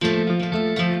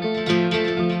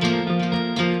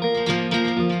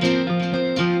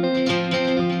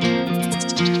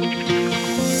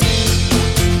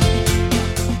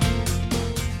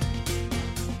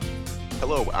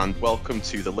and welcome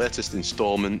to the latest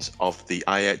instalment of the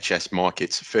IHS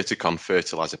Markets Ferticon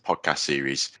Fertiliser podcast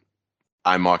series.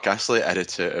 I'm Mark Astley,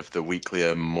 editor of the weekly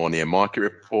ammonia market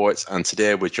reports, and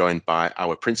today we're joined by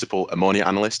our principal ammonia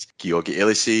analyst, Georgi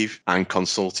Iliseev, and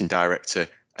consulting director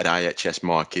at IHS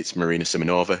Markets, Marina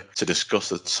Simonova, to discuss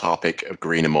the topic of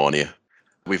green ammonia.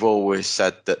 We've always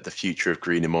said that the future of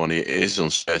green ammonia is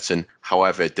uncertain.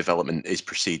 However, development is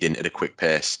proceeding at a quick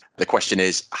pace. The question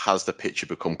is, has the picture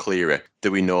become clearer? Do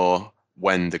we know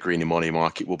when the green ammonia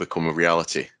market will become a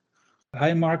reality?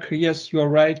 Hi, Mark. Yes, you are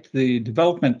right. The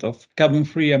development of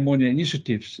carbon-free ammonia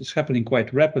initiatives is happening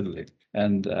quite rapidly.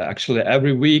 And actually,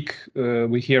 every week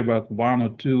we hear about one or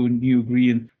two new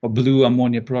green or blue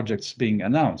ammonia projects being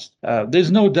announced.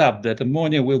 There's no doubt that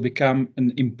ammonia will become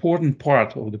an important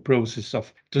part of the process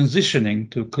of transitioning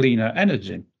to cleaner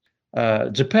energy.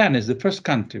 Japan is the first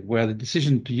country where the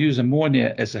decision to use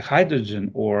ammonia as a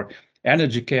hydrogen or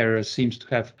energy carrier seems to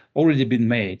have already been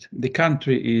made. The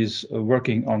country is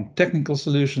working on technical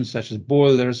solutions such as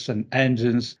boilers and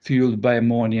engines fueled by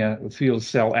ammonia, fuel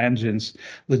cell engines,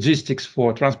 logistics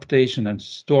for transportation and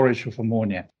storage of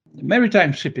ammonia.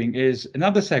 Maritime shipping is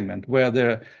another segment where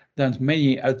there are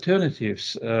many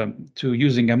alternatives to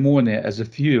using ammonia as a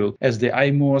fuel, as the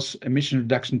IMO's emission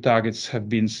reduction targets have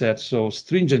been set so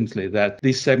stringently that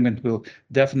this segment will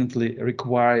definitely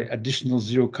require additional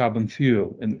zero carbon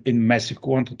fuel in massive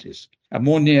quantities.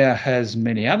 Ammonia has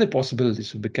many other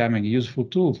possibilities of becoming a useful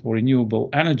tool for renewable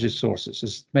energy sources.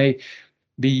 It may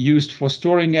be used for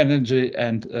storing energy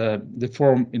and the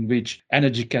form in which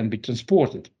energy can be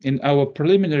transported. In our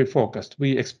preliminary forecast,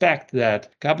 we expect that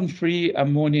carbon-free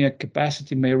ammonia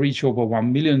capacity may reach over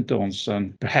 1 million tons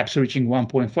and perhaps reaching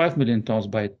 1.5 million tons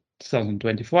by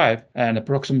 2025 and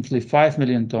approximately 5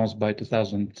 million tons by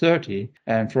 2030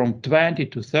 and from 20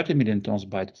 to 30 million tons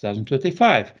by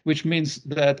 2025, which means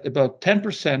that about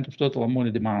 10% of total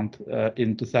ammonia demand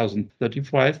in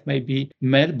 2035 may be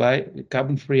met by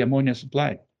carbon-free ammonia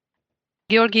supply.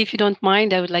 Georgi, if you don't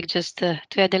mind, I would like just to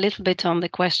add a little bit on the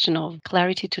question of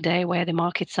clarity today, where the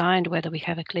markets are and whether we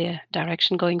have a clear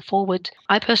direction going forward.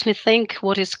 I personally think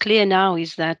what is clear now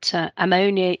is that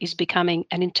ammonia is becoming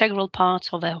an integral part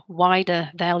of a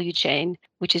wider value chain,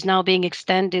 which is now being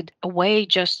extended away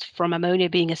just from ammonia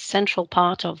being a central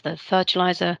part of the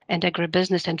fertilizer and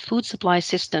agribusiness and food supply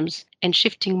systems and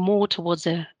shifting more towards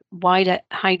a wider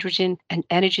hydrogen and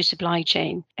energy supply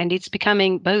chain. And it's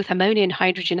becoming, both ammonia and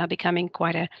hydrogen are becoming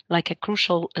quite a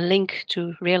crucial link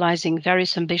to realizing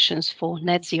various ambitions for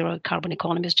net zero carbon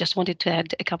economies. Just wanted to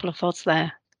add a couple of thoughts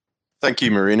there. Thank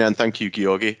you, Marina, and thank you,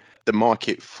 Georgi. The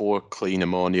market for clean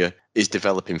ammonia is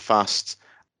developing fast,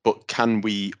 but can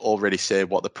we already say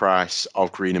what the price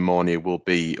of green ammonia will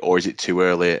be, or is it too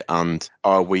early? And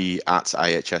are we at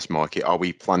IHS Markit, are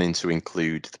we planning to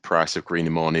include the price of green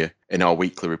ammonia in our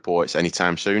weekly reports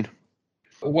anytime soon?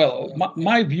 Well,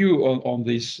 my view on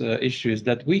this issue is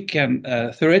that we can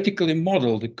theoretically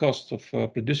model the cost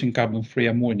of producing carbon-free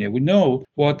ammonia. We know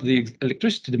what the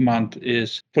electricity demand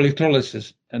is for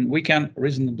electrolysis, and we can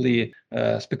reasonably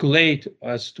speculate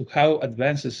as to how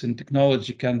advances in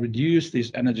technology can reduce this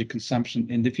energy consumption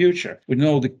in the future. We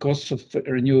know the costs of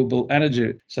renewable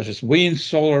energy, such as wind,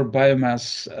 solar,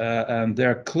 biomass, and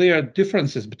there are clear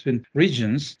differences between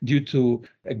regions due to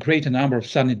a greater number of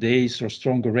sunny days or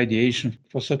stronger radiation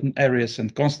for certain areas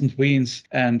and constant winds,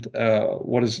 and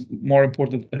what is more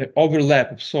important,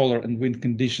 overlap of solar and wind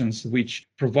conditions, which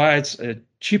provides a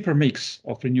cheaper mix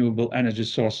of renewable energy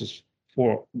sources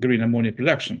for green ammonia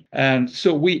production. And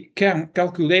so we can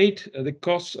calculate the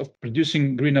costs of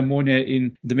producing green ammonia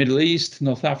in the Middle East,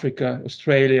 North Africa,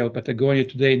 Australia, or Patagonia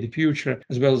today in the future,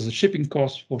 as well as the shipping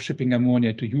costs for shipping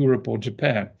ammonia to Europe or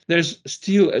Japan. There's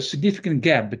still a significant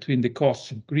gap between the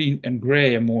costs of green and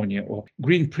gray ammonia or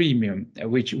green premium,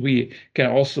 which we can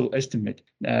also estimate.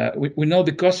 We know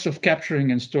the costs of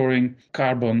capturing and storing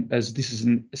carbon, as this is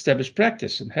an established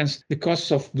practice, and hence the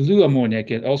costs of blue ammonia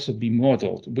can also be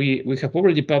modeled. We have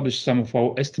already published some of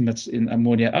our estimates in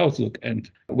Ammonia Outlook, and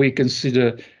we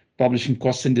consider publishing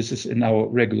cost indices in our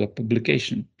regular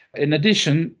publication. In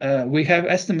addition, we have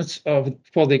estimates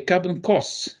for the carbon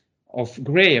costs of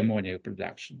gray ammonia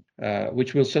production,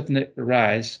 which will certainly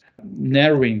rise,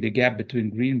 narrowing the gap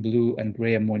between green, blue, and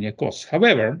gray ammonia costs.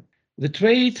 However, the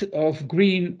trade of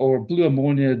green or blue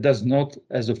ammonia does not,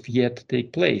 as of yet,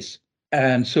 take place.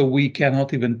 And so we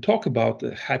cannot even talk about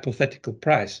the hypothetical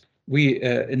price. We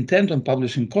intend on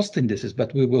publishing cost indices,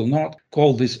 but we will not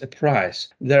call this a price.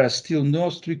 There are still no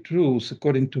strict rules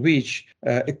according to which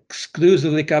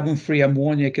exclusively carbon-free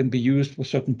ammonia can be used for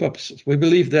certain purposes. We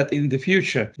believe that in the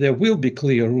future, there will be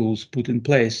clear rules put in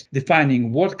place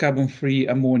defining what carbon-free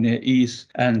ammonia is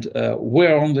and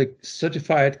where only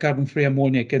certified carbon-free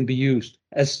ammonia can be used.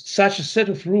 As such a set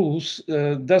of rules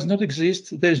does not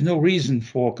exist, there is no reason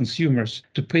for consumers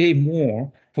to pay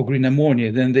more for green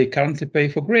ammonia than they currently pay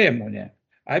for grey ammonia.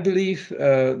 I believe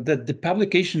that the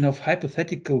publication of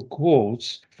hypothetical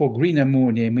quotes for green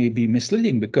ammonia may be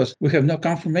misleading because we have no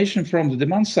confirmation from the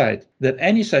demand side that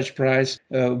any such price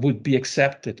would be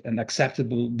accepted and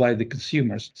acceptable by the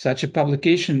consumers. Such a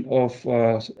publication of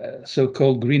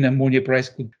so-called green ammonia price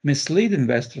could mislead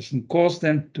investors and cause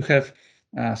them to have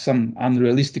some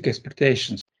unrealistic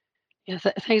expectations. Yeah,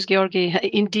 thanks, Georgi.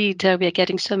 Indeed, we are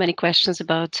getting so many questions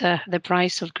about the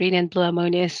price of green and blue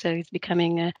ammonia, so it's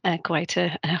becoming quite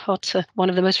a hot, one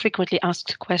of the most frequently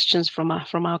asked questions from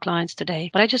our clients today.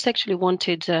 But I just actually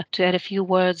wanted to add a few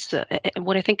words.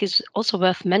 What I think is also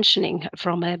worth mentioning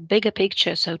from a bigger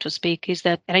picture, so to speak, is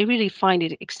that I really find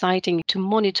it exciting to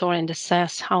monitor and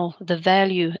assess how the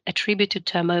value attributed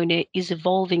to ammonia is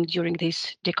evolving during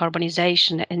this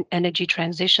decarbonization and energy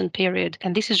transition period.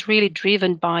 And this is really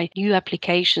driven by new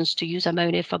applications to use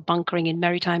ammonia for bunkering in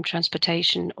maritime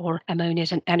transportation, or ammonia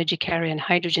as an energy carrier and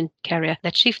hydrogen carrier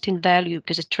that shift in value,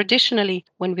 because traditionally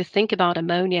when we think about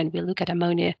ammonia and we look at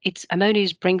ammonia, ammonia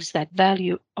brings that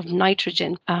value of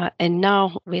nitrogen, and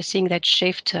now we're seeing that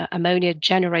shift, ammonia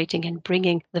generating and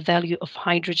bringing the value of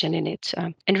hydrogen in it.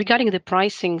 And regarding the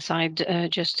pricing side,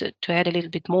 just to add a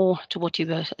little bit more to what you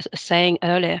were saying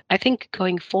earlier, I think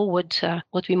going forward,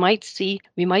 what we might see,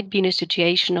 we might be in a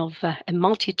situation of a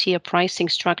multi-tier pricing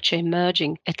structure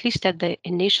emerging, at least at the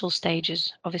initial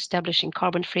stages of establishing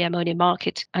carbon-free ammonia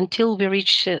market, until we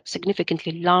reach a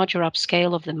significantly larger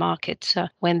upscale of the market,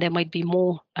 when there might be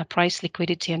more price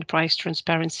liquidity and price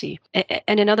transparency.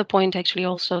 And another point actually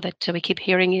also that we keep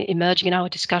hearing emerging in our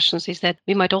discussions is that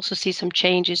we might also see some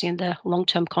changes in the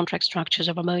long-term contract structures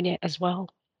of ammonia as well.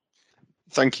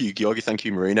 Thank you, Georgi. Thank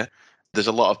you, Marina. There's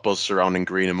a lot of buzz surrounding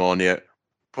green ammonia,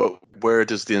 but where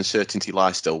does the uncertainty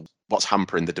lie still? What's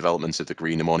hampering the development of the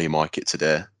green ammonia market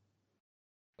today?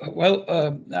 Well,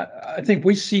 I think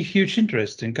we see huge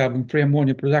interest in carbon-free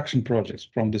ammonia production projects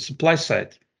from the supply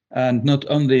side, and not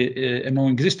only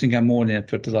among existing ammonia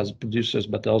fertilizer producers,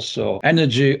 but also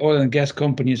energy, oil and gas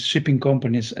companies, shipping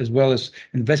companies, as well as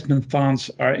investment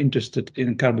funds are interested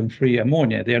in carbon-free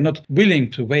ammonia. They are not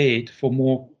willing to wait for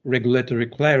more regulatory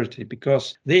clarity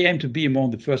because they aim to be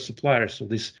among the first suppliers, so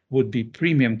this would be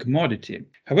premium commodity.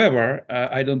 However,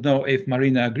 I don't know if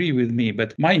Marina agree with me,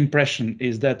 but my impression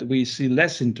is that we see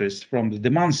less interest from the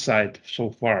demand side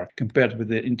so far compared with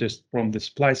the interest from the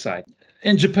supply side.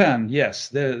 In Japan, yes,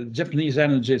 the Japanese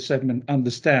energy segment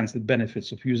understands the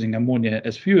benefits of using ammonia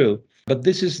as fuel, but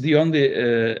this is the only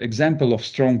example of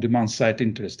strong demand-side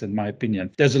interest, in my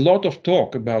opinion. There's a lot of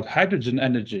talk about hydrogen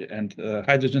energy and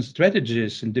hydrogen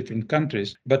strategies in different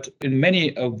countries, but in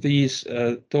many of these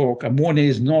talk, ammonia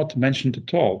is not mentioned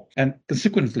at all. And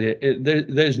consequently,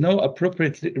 there is no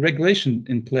appropriate regulation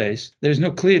in place. There is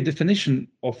no clear definition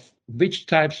of which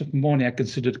types of ammonia are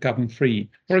considered carbon-free.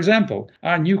 For example,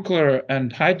 are nuclear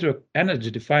and hydro energy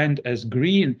defined as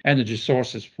green energy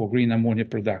sources for green ammonia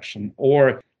production?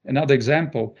 Or another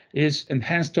example is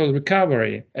enhanced oil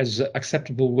recovery as an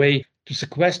acceptable way to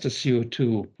sequester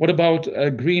CO2. What about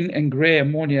a green and grey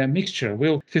ammonia mixture?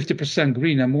 Will 50%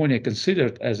 green ammonia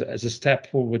considered as a step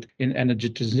forward in energy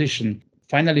transition?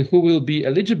 Finally, who will be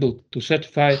eligible to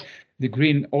certify the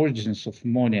green origins of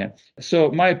ammonia?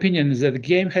 So my opinion is that the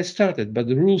game has started, but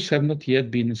the rules have not yet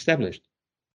been established.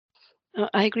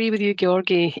 I agree with you,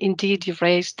 Georgi. Indeed, you've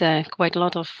raised quite a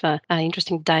lot of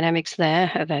interesting dynamics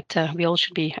there that we all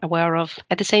should be aware of.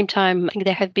 At the same time, I think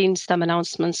there have been some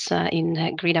announcements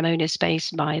in green ammonia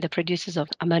space by the producers of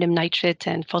ammonium nitrate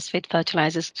and phosphate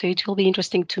fertilizers. So it will be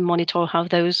interesting to monitor how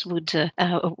those would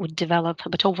develop.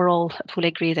 But overall, I fully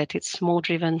agree that it's more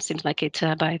driven, seems like it,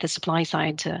 by the supply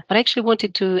side. But I actually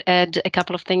wanted to add a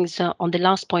couple of things on the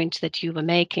last point that you were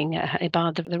making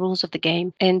about the rules of the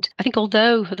game. And I think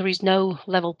although there is no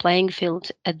level playing field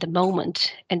at the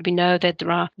moment, and we know that there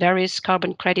are various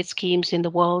carbon credit schemes in the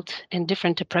world and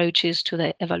different approaches to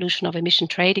the evolution of emission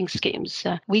trading schemes,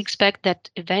 we expect that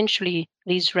eventually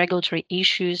these regulatory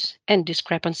issues and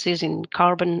discrepancies in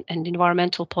carbon and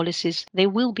environmental policies, they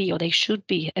will be or they should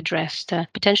be addressed.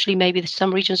 Potentially, maybe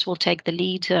some regions will take the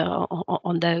lead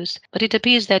on those. But it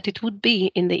appears that it would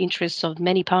be in the interests of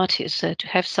many parties to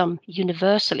have some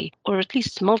universally or at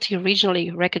least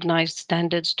multi-regionally recognized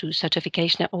standards to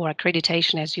certification or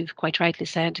accreditation, as you've quite rightly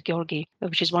said, Georgi,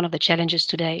 which is one of the challenges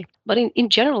today. But in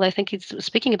general, I think it's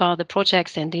speaking about the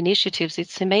projects and the initiatives,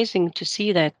 it's amazing to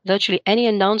see that virtually any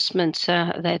announcement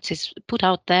that is put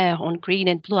out there on green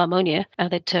and blue ammonia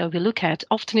that we look at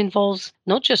often involves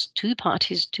not just two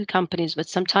parties, two companies, but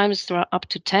sometimes there are up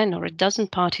to 10 or a dozen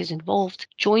parties involved,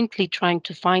 jointly trying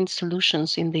to find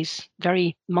solutions in this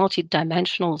very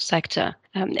multi-dimensional sector.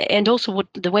 And also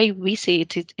the way we see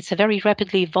it, it's a very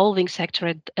rapidly evolving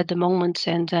sector at the moment.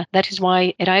 And that is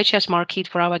why at IHS Markit,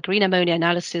 for our green ammonia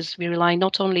analysis, we rely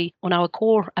not only on our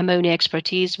core ammonia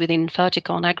expertise within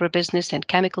Ferticon agribusiness and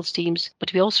chemicals teams,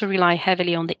 but we also rely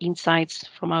heavily on the insights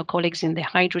from our colleagues in the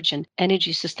hydrogen,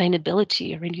 energy,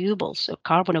 sustainability, renewables, so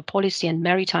carbon policy and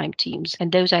maritime teams.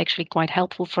 And those are actually quite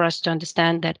helpful for us to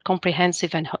understand that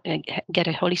comprehensive and get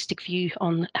a holistic view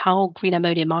on how green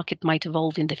ammonia market might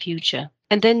evolve in the future.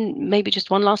 And then maybe just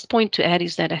one last point to add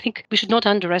is that I think we should not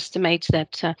underestimate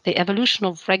that the evolution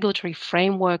of regulatory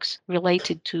frameworks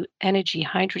related to energy,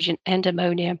 hydrogen, and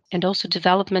ammonia, and also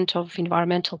development of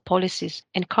environmental policies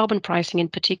and carbon pricing in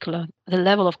particular, the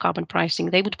level of carbon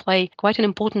pricing, they would play quite an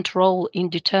important role in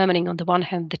determining, on the one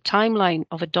hand, the timeline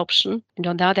of adoption, and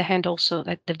on the other hand, also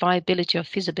that the viability or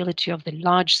feasibility of the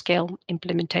large-scale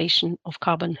implementation of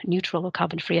carbon neutral or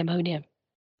carbon-free ammonia.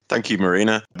 Thank you,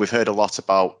 Marina. We've heard a lot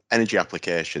about energy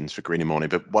applications for green ammonia,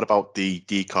 but what about the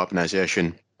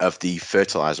decarbonisation of the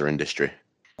fertilizer industry?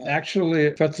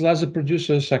 Actually, fertilizer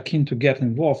producers are keen to get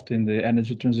involved in the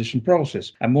energy transition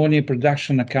process. Ammonia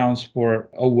production accounts for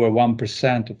over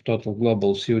 1% of total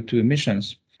global CO2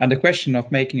 emissions. And the question of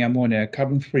making ammonia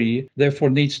carbon-free,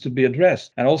 therefore, needs to be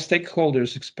addressed. And all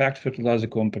stakeholders expect fertilizer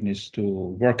companies to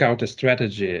work out a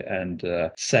strategy and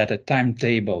set a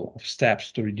timetable of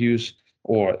steps to reduce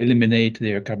or eliminate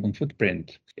their carbon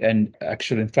footprint. And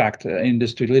actually, in fact,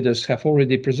 industry leaders have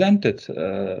already presented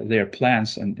their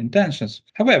plans and intentions.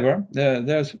 However,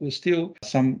 there's still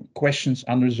some questions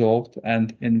unresolved.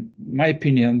 And in my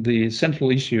opinion, the central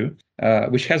issue,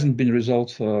 which hasn't been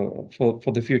resolved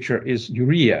for the future, is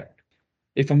urea.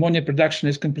 If ammonia production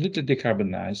is completely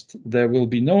decarbonized, there will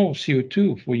be no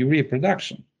CO2 for urea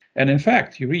production. And in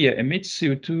fact, urea emits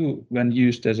CO2 when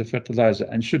used as a fertilizer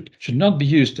and should not be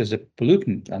used as a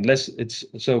pollutant unless it's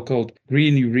so-called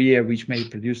green urea, which may be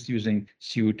produced using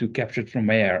CO2 captured from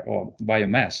air or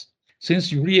biomass.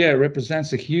 Since urea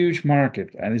represents a huge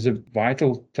market and is a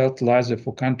vital fertilizer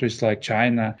for countries like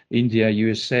China, India,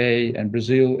 USA, and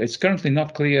Brazil, it's currently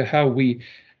not clear how we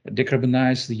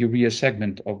decarbonize the urea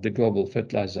segment of the global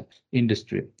fertilizer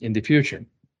industry in the future.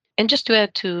 And just to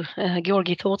add to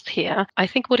Georgi's thoughts here, I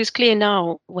think what is clear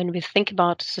now when we think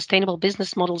about sustainable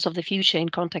business models of the future in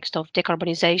context of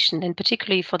decarbonization, and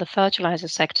particularly for the fertilizer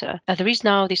sector, there is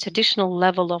now this additional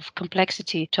level of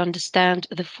complexity to understand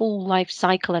the full life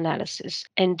cycle analysis.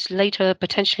 And later,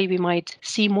 potentially, we might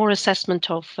see more assessment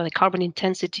of the carbon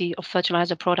intensity of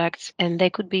fertilizer products, and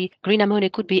there could be green ammonia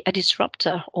could be a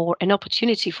disruptor or an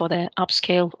opportunity for the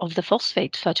upscale of the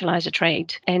phosphate fertilizer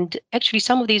trade. And actually,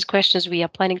 some of these questions we are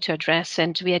planning to address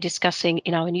and we are discussing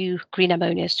in our new green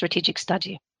ammonia strategic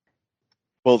study.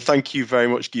 Well, thank you very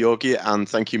much, Georgi, and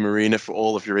thank you, Marina, for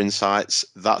all of your insights.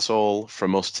 That's all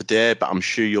from us today, but I'm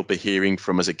sure you'll be hearing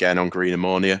from us again on green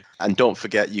ammonia. And don't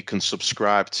forget, you can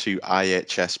subscribe to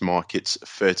IHS Markit's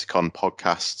Ferticon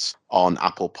podcasts on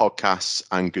Apple Podcasts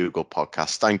and Google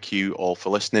Podcasts. Thank you all for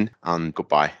listening, and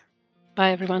goodbye.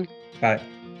 Bye, everyone.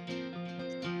 Bye.